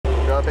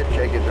drop it,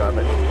 shake it, drop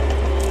it.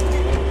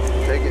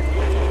 Shake it.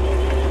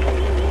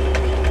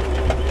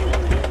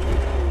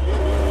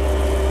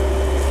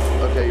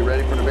 Okay, you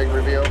ready for the big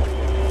reveal?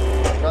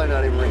 Probably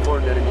not even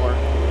recording anymore.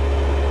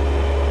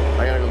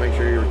 I gotta go make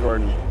sure you're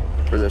recording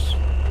for this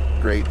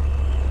great,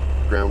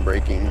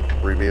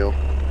 groundbreaking reveal.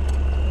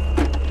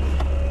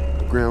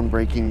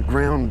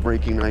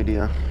 Groundbreaking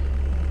idea.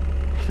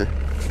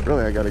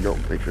 Really, I gotta go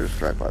make sure this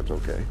tripod's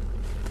okay.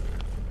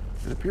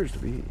 It appears to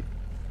be.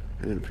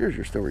 And it appears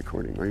you're still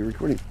recording. Are you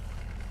recording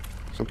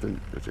something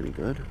that's any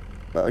good?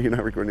 Well, you're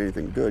not recording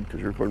anything good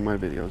because you're recording my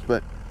videos,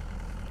 but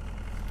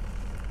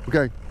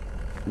okay.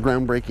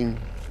 Groundbreaking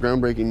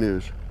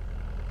news.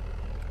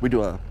 We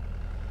do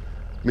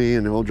me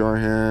and the old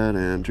Jarhead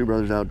and Two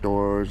Brothers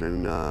Outdoors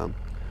and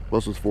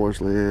Wilson's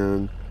Forest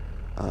Land,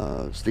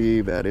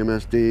 Steve at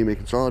MSD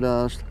making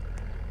sawdust,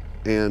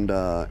 and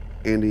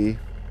Andy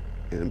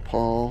and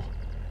Paul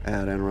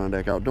at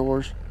Adirondack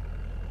Outdoors.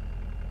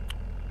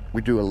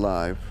 We do a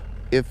live.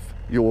 If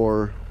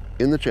you're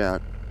in the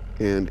chat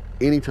and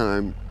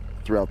anytime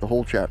throughout the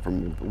whole chat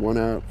from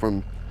the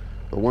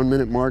 1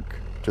 minute mark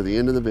to the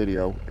end of the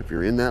video, if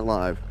you're in that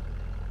live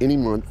any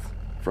month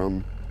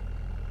from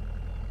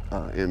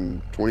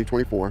in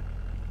 2024,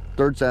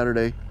 third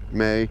Saturday,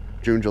 May,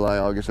 June, July,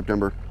 August,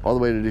 September, all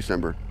the way to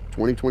December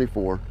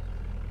 2024,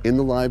 in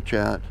the live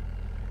chat,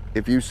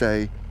 if you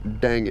say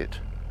dang it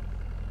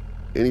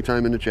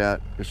anytime in the chat,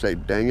 just say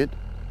dang it,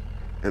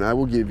 and I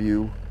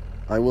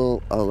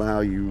will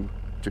allow you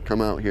to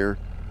come out here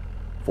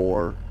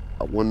for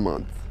 1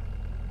 month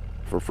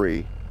for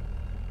free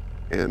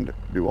and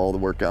do all the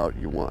workout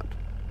you want.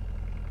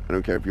 I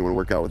don't care if you want to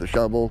work out with a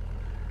shovel,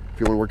 if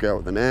you want to work out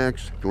with an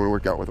axe, if you want to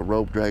work out with a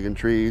rope dragging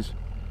trees,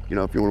 you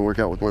know, if you want to work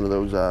out with one of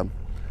those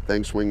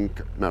things,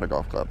 not a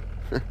golf club,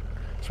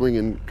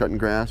 swinging, cutting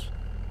grass,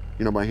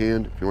 you know, by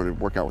hand, if you want to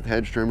work out with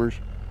hedge trimmers,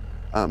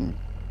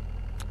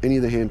 any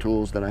of the hand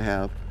tools that I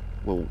have,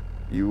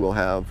 you will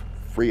have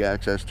free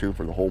access to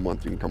for the whole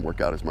month. You can come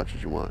work out as much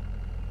as you want.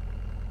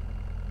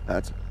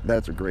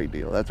 That's a great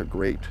deal. That's a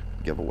great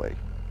giveaway,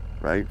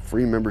 right?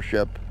 Free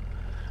membership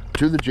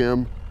to the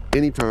gym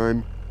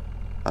anytime,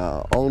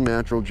 all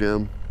natural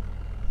gym,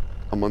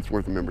 a month's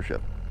worth of membership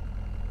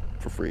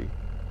for free.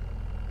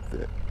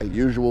 A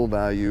usual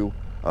value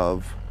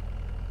of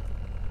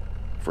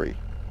free.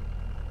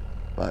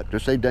 But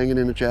just say dang it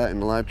in the chat, in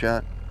the live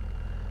chat,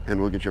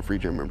 and we'll get you a free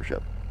gym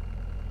membership.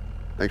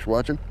 Thanks for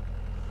watching.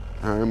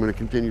 I'm going to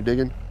continue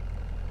digging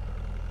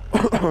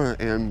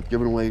and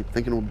giving away,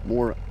 thinking of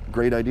more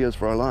great ideas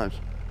for our lives.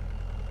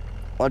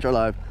 Watch our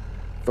live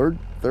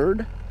third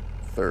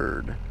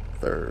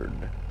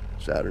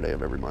Saturday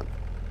of every month.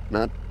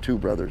 Not Two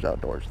Brothers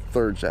Outdoors,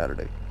 third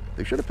Saturday.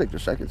 They should have picked the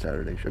second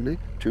Saturday, shouldn't they?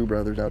 Two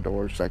Brothers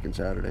Outdoors, second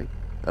Saturday.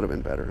 That'd have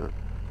been better, huh?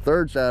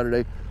 Third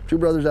Saturday, Two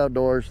Brothers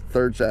Outdoors,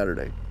 third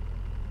Saturday.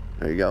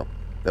 There you go.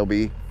 There'll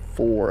be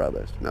 4 of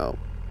us. No.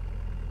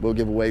 We'll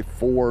give away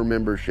 4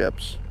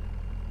 memberships,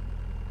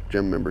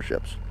 gym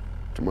memberships,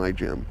 to my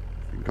gym.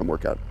 You can come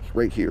work out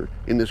right here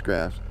in this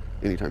grass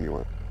anytime you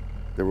want.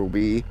 There will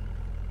be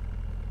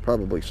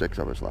probably 6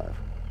 of us live,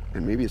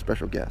 and maybe a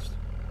special guest.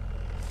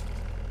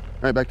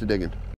 All right, back to digging.